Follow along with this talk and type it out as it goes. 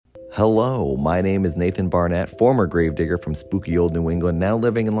Hello, my name is Nathan Barnett, former gravedigger from spooky old New England, now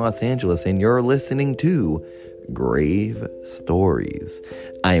living in Los Angeles, and you're listening to Grave Stories.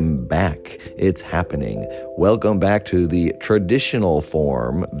 I'm back. It's happening. Welcome back to the traditional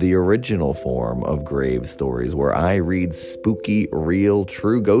form, the original form of Grave Stories, where I read spooky, real,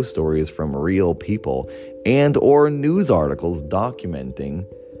 true ghost stories from real people and or news articles documenting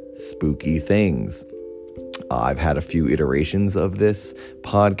spooky things. I've had a few iterations of this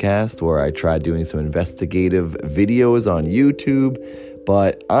podcast where I tried doing some investigative videos on YouTube,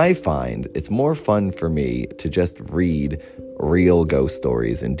 but I find it's more fun for me to just read real ghost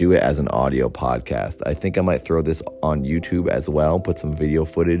stories and do it as an audio podcast. I think I might throw this on YouTube as well, put some video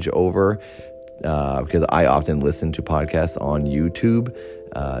footage over, because I often listen to podcasts on YouTube.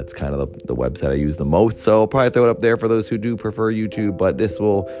 It's kind of the website I use the most, so I'll probably throw it up there for those who do prefer YouTube, but this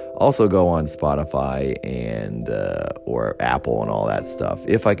will also go on Spotify and or Apple and all that stuff,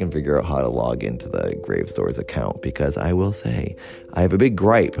 if I can figure out how to log into the Grave Stories account, because I will say, I have a big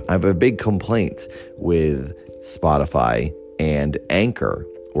gripe, I have a big complaint with Spotify and Anchor,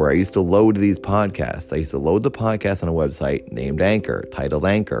 where I used to load these podcasts. I used to load the podcast on a website named Anchor, titled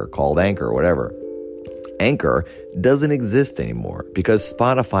Anchor, called Anchor, whatever. Anchor doesn't exist anymore because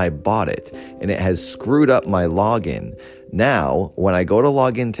Spotify bought it, and it has screwed up my login. Now, when I go to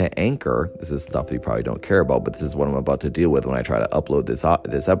log into Anchor, this is stuff that you probably don't care about, but this is what I'm about to deal with when I try to upload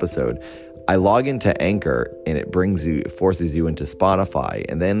this episode. I log into Anchor, and it forces you into Spotify.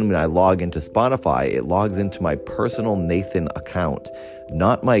 And then when I log into Spotify, it logs into my personal Nathan account,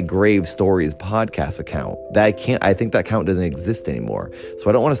 not my Grave Stories podcast account. I think that account doesn't exist anymore. So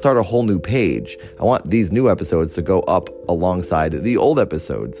I don't want to start a whole new page. I want these new episodes to go up alongside the old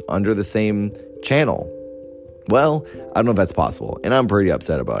episodes under the same channel. Well, I don't know if that's possible, and I'm pretty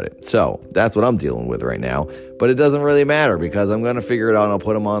upset about it. So that's what I'm dealing with right now. But it doesn't really matter because I'm going to figure it out, and I'll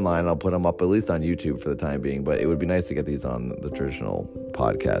put them online. I'll put them up at least on YouTube for the time being. But it would be nice to get these on the traditional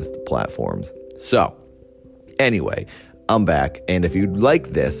podcast platforms. So anyway, I'm back. And if you like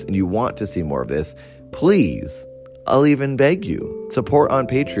this and you want to see more of this, please, I'll even beg you, support on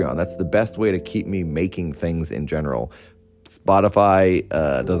Patreon. That's the best way to keep me making things in general. Spotify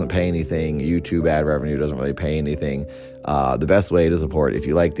doesn't pay anything. YouTube ad revenue doesn't really pay anything. The best way to support, if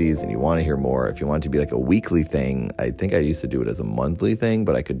you like these and you want to hear more, if you want it to be like a weekly thing, I think I used to do it as a monthly thing,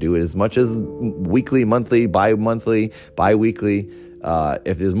 but I could do it as much as weekly, monthly, bi-monthly, bi-weekly.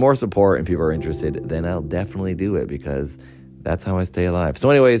 If there's more support and people are interested, then I'll definitely do it because that's how I stay alive.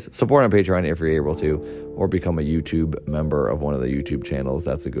 So anyways, support on Patreon if you're able to, or become a YouTube member of one of the YouTube channels.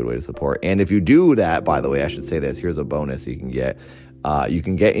 That's a good way to support. And if you do that, by the way, I should say this, here's a bonus you can get. You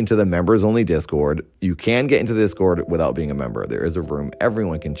can get into the members only Discord. You can get into the Discord without being a member. There is a room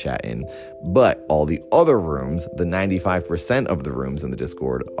everyone can chat in, but all the other rooms, the 95% of the rooms in the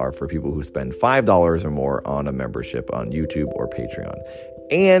Discord, are for people who spend $5 or more on a membership on YouTube or Patreon.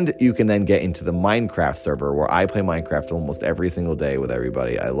 And you can then get into the Minecraft server, where I play Minecraft almost every single day with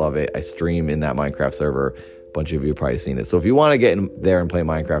everybody. I love it. I stream in that Minecraft server. A bunch of you have probably seen it. So if you want to get in there and play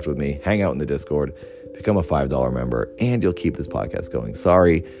Minecraft with me, hang out in the Discord, become a $5 member, and you'll keep this podcast going.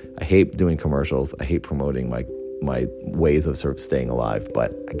 Sorry, I hate doing commercials. I hate promoting my ways of sort of staying alive,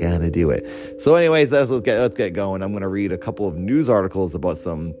 but I gotta do it. So anyways, let's get going. I'm going to read a couple of news articles about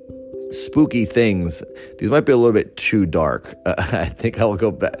some spooky things. These might be a little bit too dark. I think I will go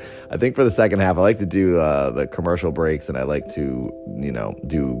back. I think for the second half, I like to do the commercial breaks, and I like to,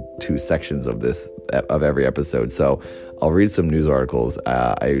 do two sections of every episode. So I'll read some news articles.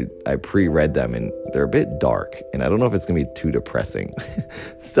 I pre-read them, and they're a bit dark, and I don't know if it's gonna be too depressing.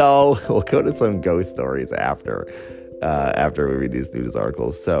 So we'll go to some ghost stories after we read these news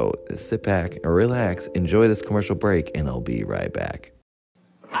articles. So sit back and relax, enjoy this commercial break, and I'll be right back.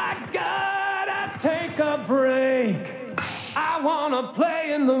 I gotta take a break. I wanna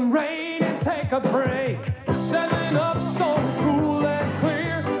play in the rain and take a break. 7-Up so cool and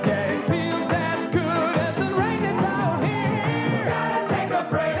clear. Yeah, it feels as good as the rain that's out here. Gotta take a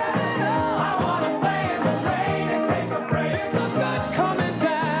break. 7-Up. I wanna play in the rain and take a break. It's so good coming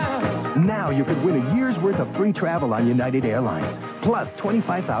down. Now you could win a year's worth of free travel on United Airlines, plus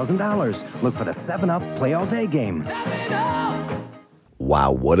 $25,000. Look for the 7-Up Play All Day game. 7-Up.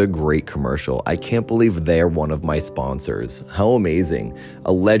 Wow, what a great commercial. I can't believe they're one of my sponsors. How amazing.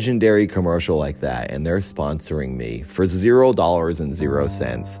 A legendary commercial like that, and they're sponsoring me for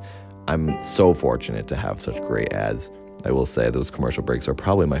 $0.00. I'm so fortunate to have such great ads. I will say those commercial breaks are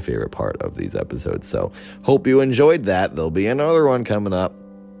probably my favorite part of these episodes. So hope you enjoyed that. There'll be another one coming up.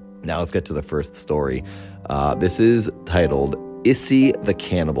 Now let's get to the first story. This is titled Issy the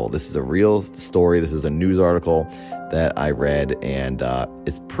Cannibal. This is a real story. This is a news article. that I read, and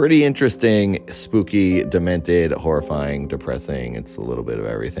it's pretty interesting, spooky, demented, horrifying, depressing. It's a little bit of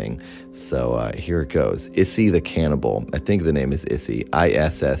everything. So here it goes. Issei the Cannibal. I think the name is Issei,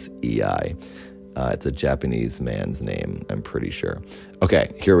 Issei. It's a Japanese man's name, I'm pretty sure.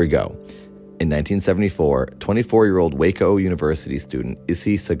 Okay, here we go. In 1974, 24-year-old Waco University student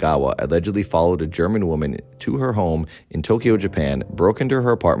Issei Sagawa allegedly followed a German woman to her home in Tokyo, Japan, broke into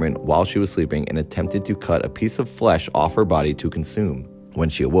her apartment while she was sleeping, and attempted to cut a piece of flesh off her body to consume. When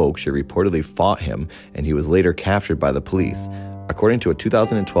she awoke, she reportedly fought him, and he was later captured by the police. According to a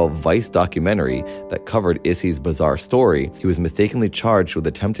 2012 Vice documentary that covered Issei's bizarre story, he was mistakenly charged with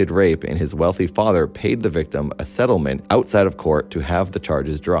attempted rape, and his wealthy father paid the victim a settlement outside of court to have the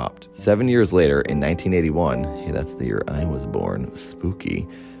charges dropped. 7 years later, in 1981, that's the year I was born, spooky,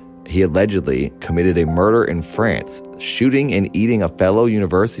 he allegedly committed a murder in France, shooting and eating a fellow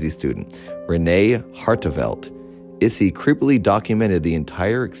university student, Renee Hartevelt. Issei creepily documented the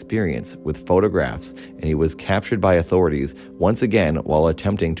entire experience with photographs, and he was captured by authorities once again while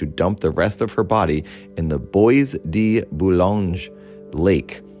attempting to dump the rest of her body in the Bois de Boulogne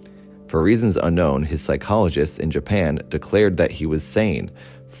lake. For reasons unknown, his psychologists in Japan declared that he was sane.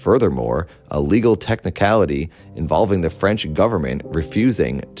 Furthermore, a legal technicality involving the French government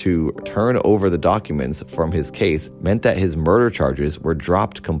refusing to turn over the documents from his case meant that his murder charges were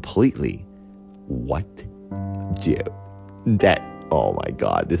dropped completely. What? Dude, oh my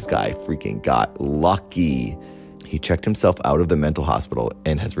God, this guy freaking got lucky. He checked himself out of the mental hospital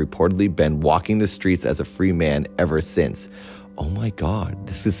and has reportedly been walking the streets as a free man ever since. Oh my God,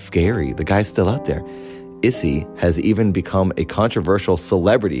 this is scary. The guy's still out there. Issei has even become a controversial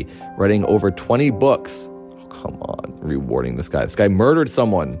celebrity, writing over 20 books. Oh, come on, rewarding this guy. This guy murdered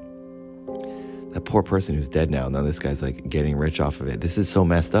someone. That poor person who's dead now. Now this guy's like getting rich off of it. This is so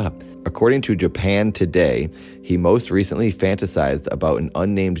messed up. According to Japan Today, he most recently fantasized about an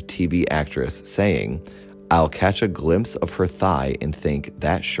unnamed TV actress, saying, "I'll catch a glimpse of her thigh and think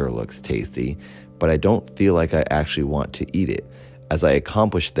that sure looks tasty, but I don't feel like I actually want to eat it, as I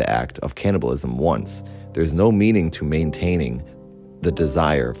accomplished the act of cannibalism once. There's no meaning to maintaining the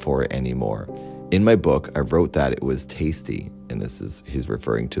desire for it anymore. In my book, I wrote that it was tasty," and he's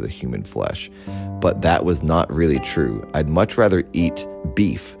referring to the human flesh, "but that was not really true. I'd much rather eat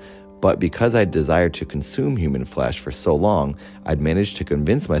beef, but because I desired to consume human flesh for so long, I'd managed to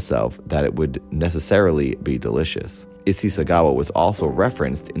convince myself that it would necessarily be delicious." Issei Sagawa was also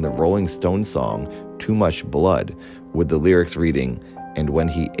referenced in the Rolling Stones song Too Much Blood, with the lyrics reading, "And when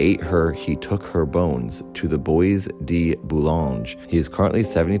he ate her, he took her bones to the Bois de Boulogne." He is currently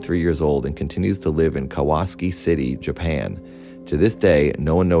 73 years old and continues to live in Kawasaki City, Japan. To this day,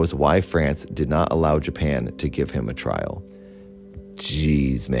 no one knows why France did not allow Japan to give him a trial.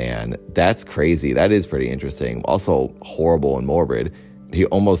 Jeez, man, that's crazy. That is pretty interesting. Also horrible and morbid. He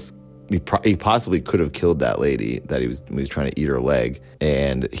possibly could have killed that lady that he was trying to eat her leg,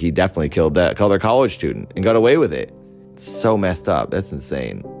 and he definitely killed their college student and got away with it. So messed up. That's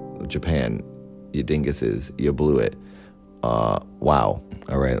insane. Japan, you dinguses, you blew it. Wow.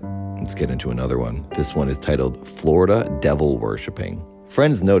 All right, let's get into another one. This one is titled Florida Devil Worshipping.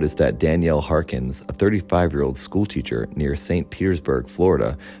 Friends noticed that Danielle Harkins, a 35-year-old schoolteacher near St. Petersburg,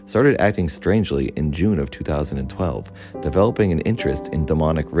 Florida, started acting strangely in June of 2012, developing an interest in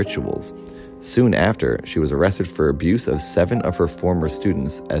demonic rituals. Soon after, she was arrested for abuse of 7 of her former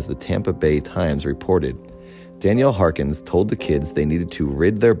students, as the Tampa Bay Times reported. Danielle Harkins told the kids they needed to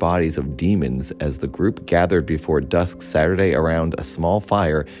rid their bodies of demons as the group gathered before dusk Saturday around a small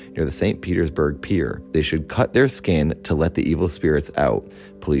fire near the St. Petersburg Pier. They should cut their skin to let the evil spirits out,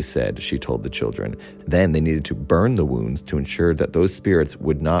 police said, she told the children. Then they needed to burn the wounds to ensure that those spirits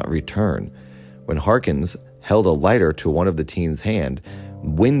would not return. When Harkins held a lighter to one of the teens' hand,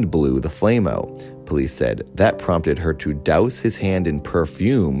 wind blew the flame out, police said. That prompted her to douse his hand in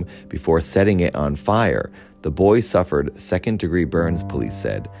perfume before setting it on fire. The boy suffered second-degree burns, police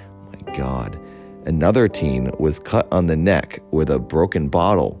said. Oh my God. Another teen was cut on the neck with a broken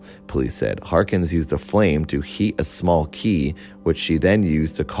bottle, police said. Harkins used a flame to heat a small key, which she then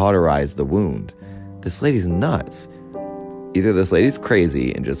used to cauterize the wound. This lady's nuts. Either this lady's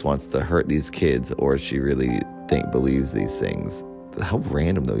crazy and just wants to hurt these kids, or she really believes these things. How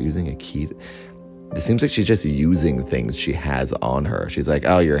random, though, using a key. It seems like she's just using things she has on her. She's like,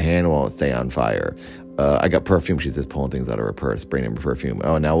 oh, your hand won't stay on fire. I got perfume. She's just pulling things out of her purse, spraying perfume.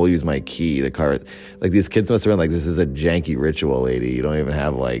 Oh, now we'll use my key to car. Like, these kids must have been like, this is a janky ritual, lady. You don't even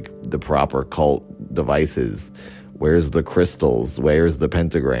have, like, the proper cult devices. Where's the crystals? Where's the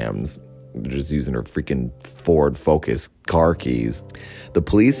pentagrams? just using her freaking Ford Focus car keys. The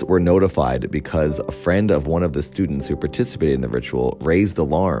police were notified because a friend of one of the students who participated in the ritual raised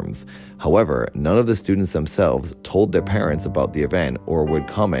alarms. However, none of the students themselves told their parents about the event or would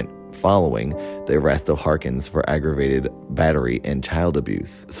comment following the arrest of Harkins for aggravated battery and child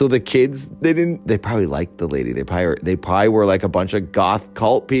abuse. So the kids, they probably liked the lady. They probably were like a bunch of goth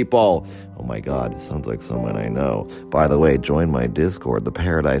cult people. Oh my God, it sounds like someone I know. By the way, join my Discord, the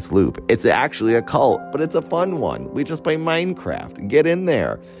Paradise Loop. It's actually a cult, but it's a fun one. We just play Minecraft. Get in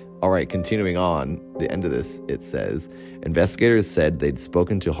there. All right, continuing on, the end of this, it says, investigators said they'd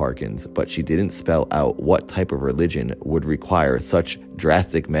spoken to Harkins, but she didn't spell out what type of religion would require such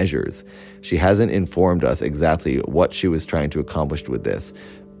drastic measures. She hasn't informed us exactly what she was trying to accomplish with this,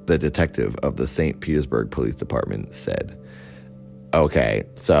 the detective of the St. Petersburg Police Department said. Okay,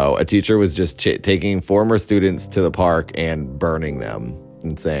 so a teacher was just taking former students to the park and burning them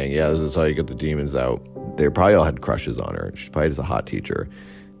and saying, yeah, this is how you get the demons out. They probably all had crushes on her. She's probably just a hot teacher.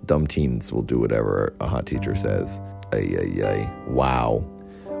 Dumb teens will do whatever a hot teacher says. Ay, ay, ay. Wow.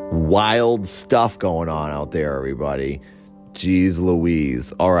 Wild stuff going on out there, everybody. Jeez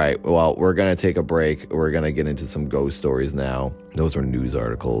Louise. All right, well, we're going to take a break. We're going to get into some ghost stories now. Those are news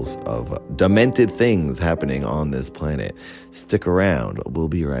articles of demented things happening on this planet. Stick around. We'll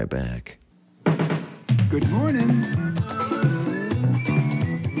be right back. Good morning.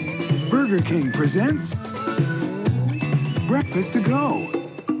 Burger King presents Breakfast to Go.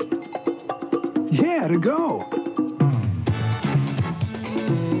 Yeah, to go.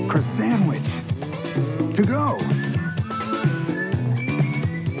 Cross sandwich. To go.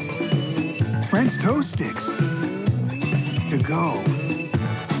 French toast sticks. To go.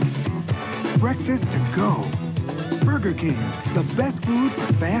 Breakfast to go. Burger King, the best food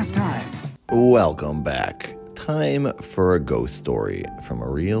for fast times. Welcome back. Time for a ghost story from a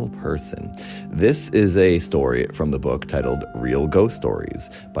real person. This is a story from the book titled Real Ghost Stories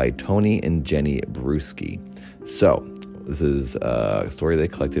by Tony and Jenny Bruschi. So, this is a story they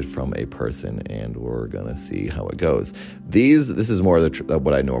collected from a person, and we're going to see how it goes. This is more of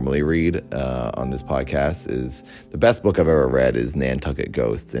what I normally read on this podcast. Is the best book I've ever read is Nantucket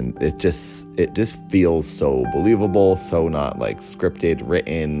Ghosts, and it just feels so believable, so not like scripted,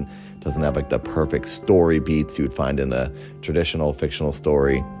 written. Doesn't have like the perfect story beats you would find in a traditional fictional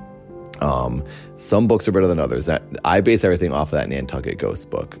story. Some books are better than others. I base everything off of that Nantucket Ghost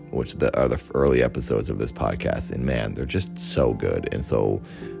book, which are the early episodes of this podcast. And man, they're just so good and so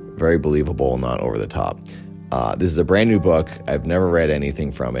very believable, not over the top. This is a brand new book. I've never read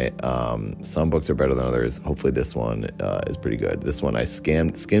anything from it. Some books are better than others. Hopefully this one is pretty good. This one, I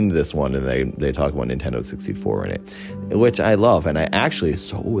skimmed this one, and they talk about Nintendo 64 in it, which I love. And I actually,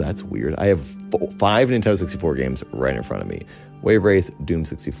 that's weird. I have 5 Nintendo 64 games right in front of me. Wave Race, Doom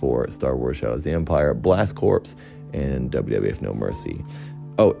 64, Star Wars Shadows of the Empire, Blast Corps, and WWF No Mercy.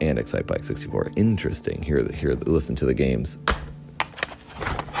 Oh, and Excite Bike 64. Interesting. Here, listen to the games.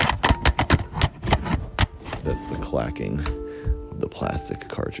 That's the clacking of the plastic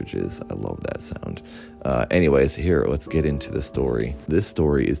cartridges. I love that sound. Anyways, here, let's get into the story. This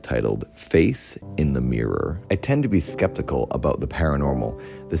story is titled Face in the Mirror. I tend to be skeptical about the paranormal.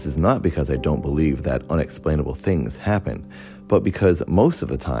 This is not because I don't believe that unexplainable things happen, but because most of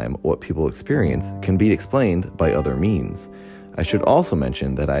the time, what people experience can be explained by other means. I should also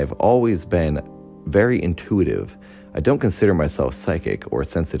mention that I've always been very intuitive. I don't consider myself psychic or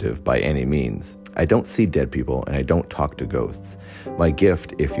sensitive by any means. I don't see dead people, and I don't talk to ghosts. My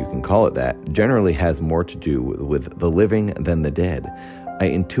gift, if you can call it that, generally has more to do with the living than the dead. I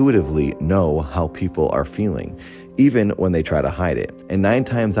intuitively know how people are feeling, even when they try to hide it. And 9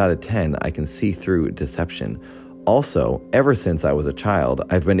 times out of 10, I can see through deception. Also, ever since I was a child,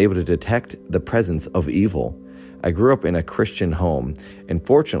 I've been able to detect the presence of evil. I grew up in a Christian home, and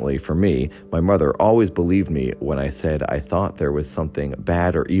fortunately for me, my mother always believed me when I said I thought there was something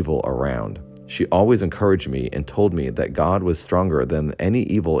bad or evil around. She always encouraged me and told me that God was stronger than any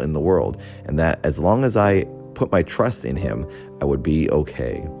evil in the world, and that as long as I put my trust in him, I would be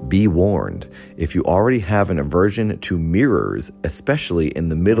okay. Be warned, if you already have an aversion to mirrors, especially in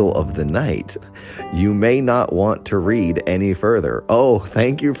the middle of the night, you may not want to read any further. Oh,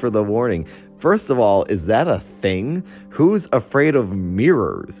 thank you for the warning. First of all, is that a thing? Who's afraid of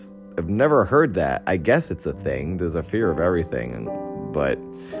mirrors? I've never heard that. I guess it's a thing. There's a fear of everything, but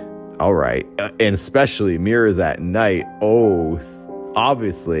all right. And especially mirrors at night. Oh,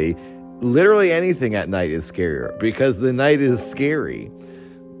 obviously, literally anything at night is scarier because the night is scary.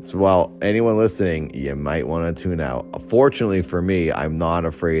 So, well, anyone listening, you might want to tune out. Fortunately for me, I'm not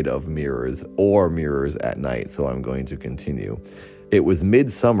afraid of mirrors or mirrors at night, so I'm going to continue. It was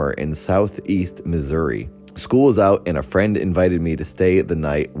midsummer in southeast Missouri. School was out and a friend invited me to stay the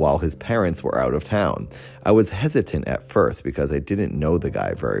night while his parents were out of town. I was hesitant at first because I didn't know the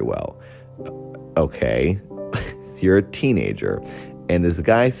guy very well. Okay, you're a teenager, and this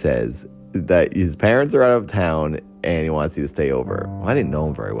guy says that his parents are out of town and he wants you to stay over. Well, I didn't know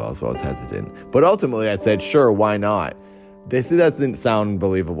him very well, so I was hesitant. But ultimately I said, sure, why not? This doesn't sound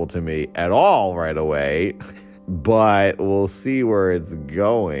believable to me at all right away, but we'll see where it's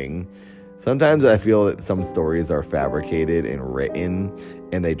going. Sometimes I feel that some stories are fabricated and written,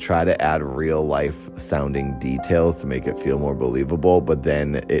 and they try to add real-life sounding details to make it feel more believable, but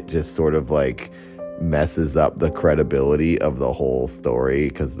then it just sort of like messes up the credibility of the whole story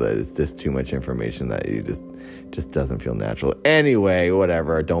because it's just too much information that you just doesn't feel natural. Anyway,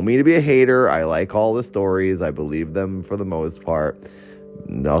 whatever. Don't mean to be a hater. I like all the stories. I believe them for the most part.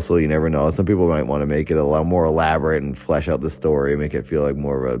 Also, you never know. Some people might want to make it a lot more elaborate and flesh out the story, make it feel like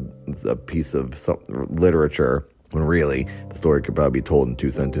more of a piece of some literature, when really the story could probably be told in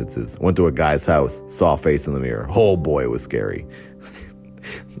 2 sentences. Went to a guy's house, saw a face in the mirror. Oh boy, it was scary.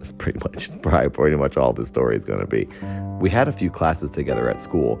 That's pretty much all this story is going to be. We had a few classes together at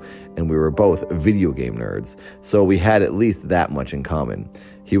school, and we were both video game nerds, so we had at least that much in common.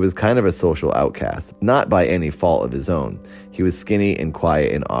 He was kind of a social outcast, not by any fault of his own. He was skinny and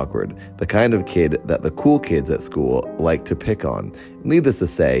quiet and awkward, the kind of kid that the cool kids at school liked to pick on. Needless to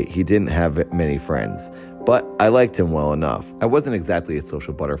say, he didn't have many friends, but I liked him well enough. I wasn't exactly a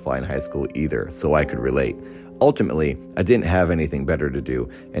social butterfly in high school either, so I could relate. Ultimately, I didn't have anything better to do,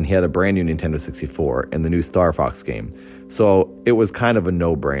 and he had a brand new Nintendo 64 and the new Star Fox game, so it was kind of a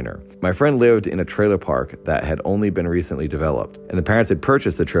no-brainer. My friend lived in a trailer park that had only been recently developed, and the parents had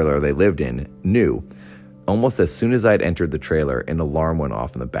purchased the trailer they lived in new. Almost as soon as I'd entered the trailer, an alarm went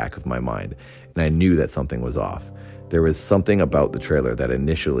off in the back of my mind, and I knew that something was off. There was something about the trailer that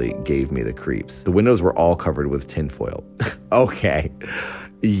initially gave me the creeps. The windows were all covered with tinfoil. Okay.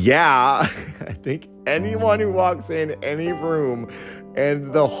 Yeah, I think anyone who walks in any room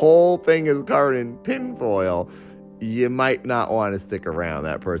and the whole thing is covered in tinfoil, you might not want to stick around.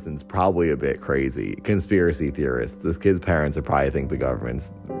 That person's probably a bit crazy. Conspiracy theorist. This kid's parents would probably think the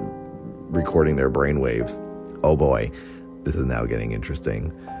government's recording their brainwaves. Oh boy, this is now getting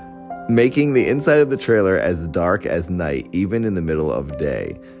interesting. Making the inside of the trailer as dark as night, even in the middle of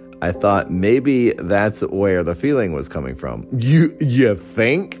day. I thought maybe that's where the feeling was coming from. You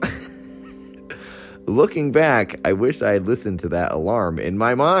think? Looking back, I wish I had listened to that alarm in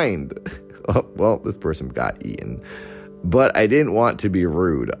my mind. Oh, well, this person got eaten. But I didn't want to be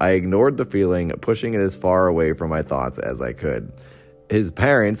rude. I ignored the feeling, pushing it as far away from my thoughts as I could. His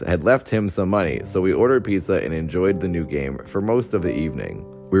parents had left him some money, so we ordered pizza and enjoyed the new game for most of the evening.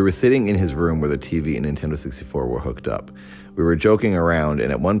 We were sitting in his room where the TV and Nintendo 64 were hooked up. We were joking around,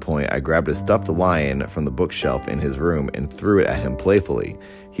 and at one point, I grabbed a stuffed lion from the bookshelf in his room and threw it at him playfully.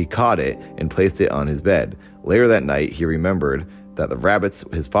 He caught it and placed it on his bed. Later that night, he remembered that the rabbits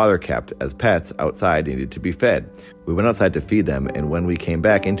his father kept as pets outside needed to be fed. We went outside to feed them, and when we came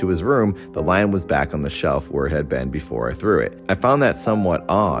back into his room, the lion was back on the shelf where it had been before I threw it. I found that somewhat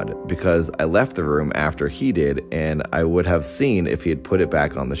odd because I left the room after he did, and I would have seen if he had put it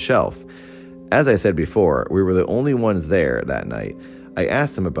back on the shelf. As I said before, we were the only ones there that night. I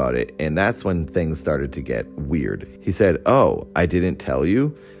asked him about it, and that's when things started to get weird. He said, "Oh, I didn't tell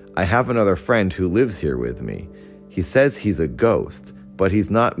you? I have another friend who lives here with me. He says he's a ghost, but he's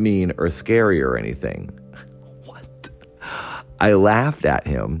not mean or scary or anything." What? I laughed at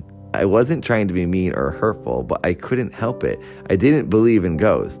him. I wasn't trying to be mean or hurtful, but I couldn't help it. I didn't believe in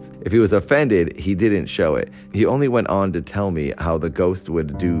ghosts. If he was offended, he didn't show it. He only went on to tell me how the ghost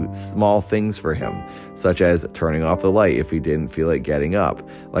would do small things for him, such as turning off the light if he didn't feel like getting up.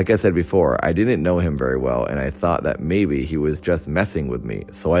 Like I said before, I didn't know him very well, and I thought that maybe he was just messing with me,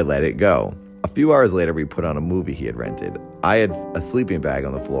 so I let it go. A few hours later, we put on a movie he had rented. I had a sleeping bag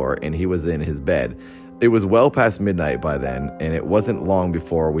on the floor, and he was in his bed. It was well past midnight by then, and it wasn't long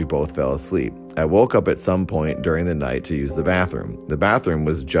before we both fell asleep. I woke up at some point during the night to use the bathroom. The bathroom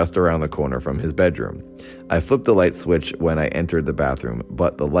was just around the corner from his bedroom. I flipped the light switch when I entered the bathroom,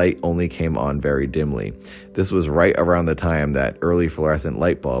 but the light only came on very dimly. This was right around the time that early fluorescent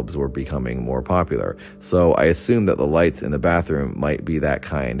light bulbs were becoming more popular, so I assumed that the lights in the bathroom might be that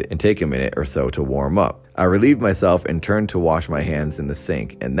kind and take a minute or so to warm up. I relieved myself and turned to wash my hands in the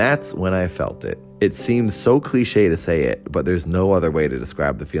sink, and that's when I felt it. It seems so cliche to say it, but there's no other way to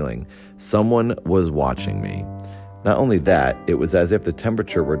describe the feeling. Someone was watching me. Not only that, it was as if the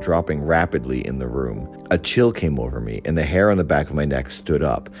temperature were dropping rapidly in the room. A chill came over me, and the hair on the back of my neck stood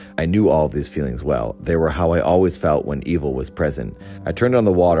up. I knew all of these feelings well. They were how I always felt when evil was present. I turned on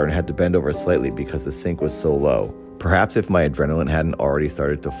the water and had to bend over slightly because the sink was so low. Perhaps if my adrenaline hadn't already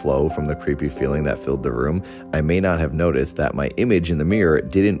started to flow from the creepy feeling that filled the room, I may not have noticed that my image in the mirror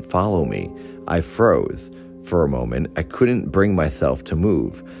didn't follow me. I froze. For a moment, I couldn't bring myself to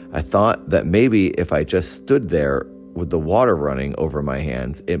move. I thought that maybe if I just stood there with the water running over my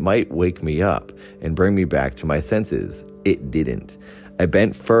hands, it might wake me up and bring me back to my senses. It didn't. I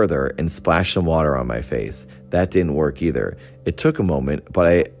bent further and splashed some water on my face. That didn't work either. It took a moment, but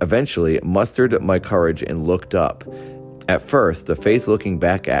I eventually mustered my courage and looked up. At first, the face looking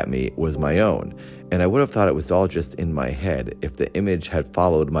back at me was my own, and I would have thought it was all just in my head if the image had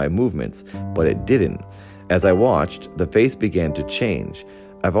followed my movements, but it didn't. As I watched, the face began to change.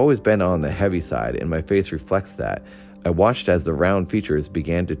 I've always been on the heavy side, and my face reflects that. I watched as the round features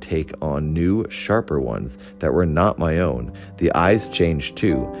began to take on new, sharper ones that were not my own. The eyes changed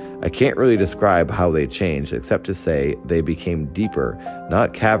too. I can't really describe how they changed, except to say they became deeper,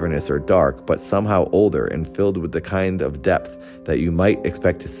 not cavernous or dark, but somehow older and filled with the kind of depth that you might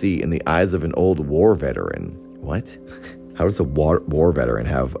expect to see in the eyes of an old war veteran. What? How does a war veteran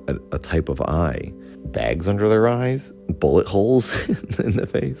have a type of eye? Bags under their eyes? Bullet holes in the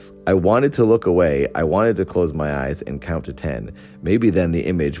face? I wanted to look away. I wanted to close my eyes and count to 10. Maybe then the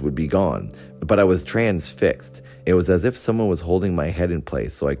image would be gone. But I was transfixed. It was as if someone was holding my head in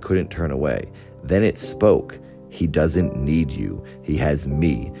place so I couldn't turn away. Then it spoke. He doesn't need you. He has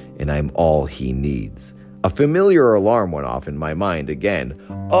me, and I'm all he needs. A familiar alarm went off in my mind again.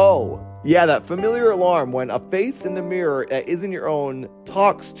 Oh, yeah, that familiar alarm when a face in the mirror that isn't your own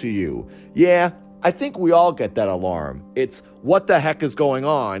talks to you. Yeah, I think we all get that alarm. It's, what the heck is going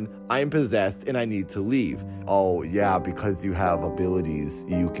on? I'm possessed and I need to leave. Oh, yeah, because you have abilities,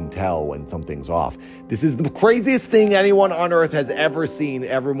 you can tell when something's off. This is the craziest thing anyone on earth has ever seen.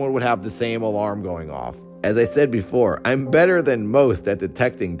 Everyone would have the same alarm going off. As I said before, I'm better than most at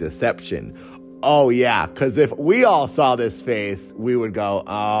detecting deception. Oh, yeah, because if we all saw this face, we would go, oh,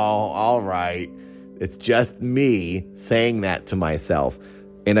 all right. It's just me saying that to myself.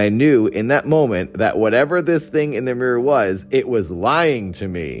 And I knew in that moment that whatever this thing in the mirror was, it was lying to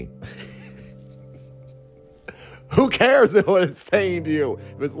me. Who cares what it's saying to you?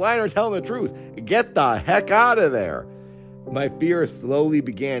 If it's lying or telling the truth, get the heck out of there. My fear slowly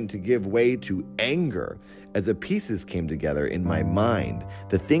began to give way to anger as the pieces came together in my mind.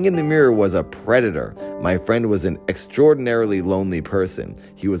 The thing in the mirror was a predator. My friend was an extraordinarily lonely person.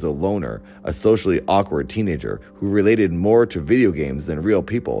 He was a loner, a socially awkward teenager who related more to video games than real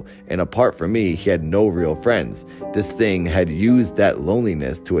people, and apart from me, he had no real friends. This thing had used that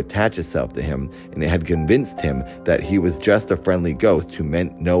loneliness to attach itself to him, and it had convinced him that he was just a friendly ghost who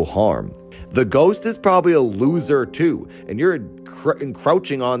meant no harm. The ghost is probably a loser too, and you're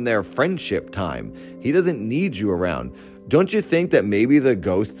encroaching on their friendship time. He doesn't need you around. Don't you think that maybe the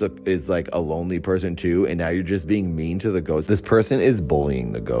ghost is like a lonely person too, and now you're just being mean to the ghost? This person is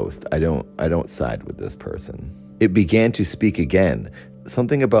bullying the ghost. I don't side with this person. It began to speak again.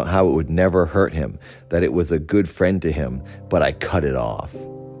 Something about how it would never hurt him, that it was a good friend to him, but I cut it off.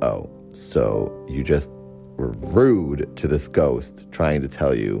 Oh, so you just were rude to this ghost trying to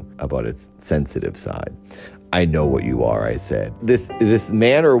tell you about its sensitive side. I know what you are, I said. This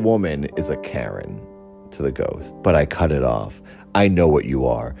man or woman is a Karen to the ghost, but I cut it off. I know what you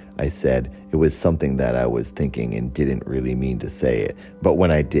are, I said. It was something that I was thinking and didn't really mean to say it, but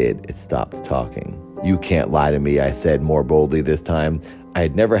when I did, it stopped talking. You can't lie to me, I said more boldly this time. I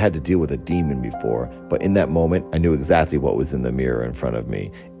had never had to deal with a demon before, but in that moment, I knew exactly what was in the mirror in front of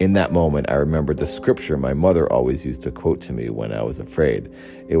me. In that moment, I remembered the scripture my mother always used to quote to me when I was afraid.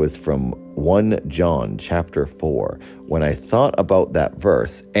 It was from 1 John chapter 4. When I thought about that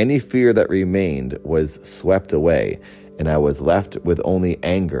verse, any fear that remained was swept away, and I was left with only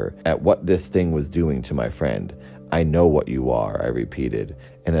anger at what this thing was doing to my friend. I know what you are, I repeated,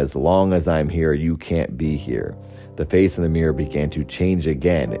 and as long as I'm here, you can't be here. The face in the mirror began to change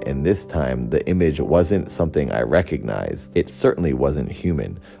again, and this time the image wasn't something I recognized. It certainly wasn't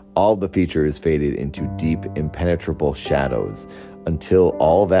human. All the features faded into deep, impenetrable shadows, until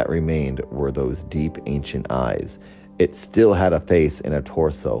all that remained were those deep, ancient eyes. It still had a face and a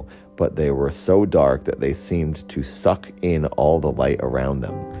torso, but they were so dark that they seemed to suck in all the light around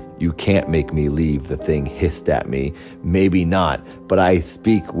them. "You can't make me leave," the thing hissed at me. "Maybe not, but I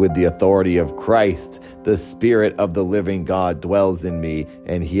speak with the authority of Christ. The Spirit of the living God dwells in me,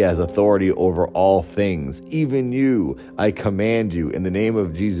 and he has authority over all things. Even you, I command you in the name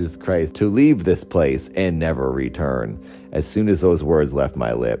of Jesus Christ to leave this place and never return." As soon as those words left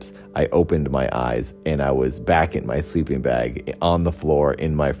my lips, I opened my eyes, and I was back in my sleeping bag on the floor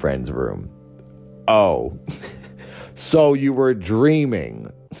in my friend's room. Oh, so you were dreaming.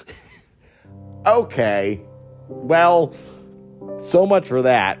 Okay, well, so much for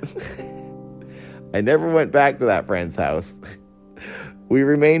that. I never went back to that friend's house. We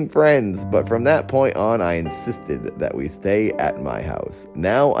remained friends, but from that point on, I insisted that we stay at my house.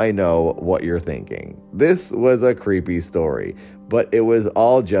 Now I know what you're thinking. This was a creepy story, but it was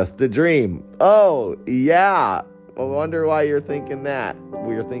all just a dream. Oh, yeah. I wonder why you're thinking that.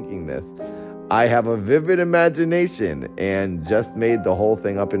 We're thinking this. I have a vivid imagination and just made the whole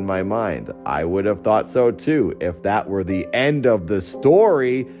thing up in my mind. I would have thought so too if that were the end of the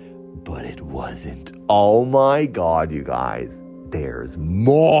story, but it wasn't. Oh my God, you guys. There's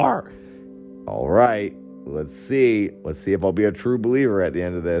more. All right, let's see. Let's see if I'll be a true believer at the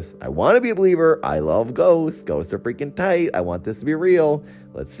end of this. I want to be a believer. I love ghosts. Ghosts are freaking tight. I want this to be real.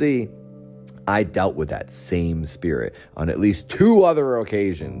 Let's see. I dealt with that same spirit on at least 2 other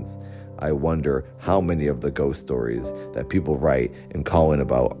occasions. I wonder how many of the ghost stories that people write and call in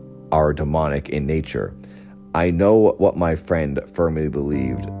about are demonic in nature. I know what my friend firmly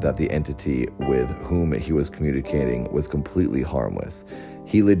believed, that the entity with whom he was communicating was completely harmless.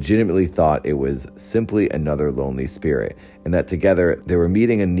 He legitimately thought it was simply another lonely spirit, and that together they were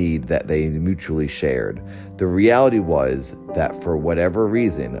meeting a need that they mutually shared. The reality was that for whatever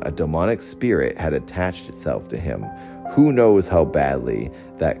reason, a demonic spirit had attached itself to him. Who knows how badly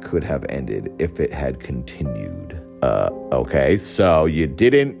that could have ended if it had continued. Okay, so you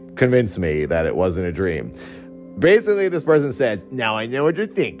didn't convince me that it wasn't a dream. Basically, this person says, "Now I know what you're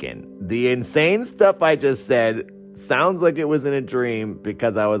thinking. The insane stuff I just said sounds like it was in a dream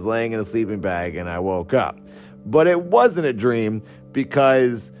because I was laying in a sleeping bag and I woke up. But it wasn't a dream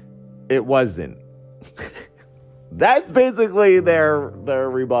because it wasn't." That's basically their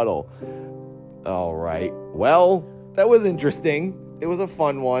rebuttal. All right. Well, that was interesting. It was a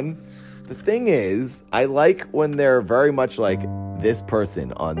fun one. The thing is, I like when they're very much like, this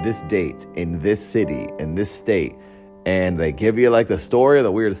person on this date in this city in this state, and they give you like the story of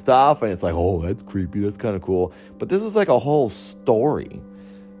the weird stuff, and it's like, oh, that's creepy, that's kind of cool. But this was like a whole story.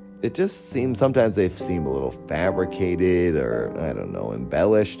 It just seems sometimes they seem a little fabricated or, I don't know,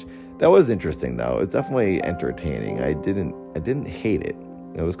 embellished. That was interesting though. It's definitely entertaining. I didn't hate it.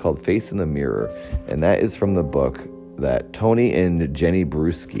 It was called Face in the Mirror, and that is from the book that Tony and Jenny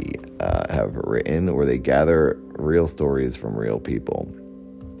Bruschi have written, where they gather real stories from real people.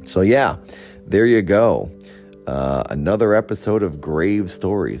 So yeah, there you go. Another episode of Grave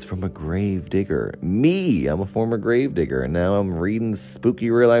Stories from a grave digger. Me, I'm a former grave digger, and now I'm reading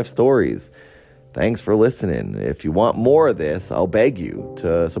spooky real life stories. Thanks for listening. If you want more of this, I'll beg you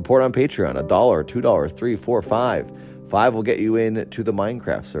to support on Patreon. $1, $2, $3, $4, $5. $5 will get you into the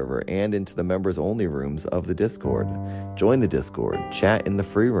Minecraft server and into the members only rooms of the Discord. Join the Discord, chat in the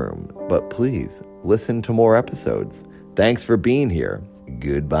free room, but please listen to more episodes. Thanks for being here.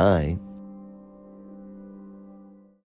 Goodbye.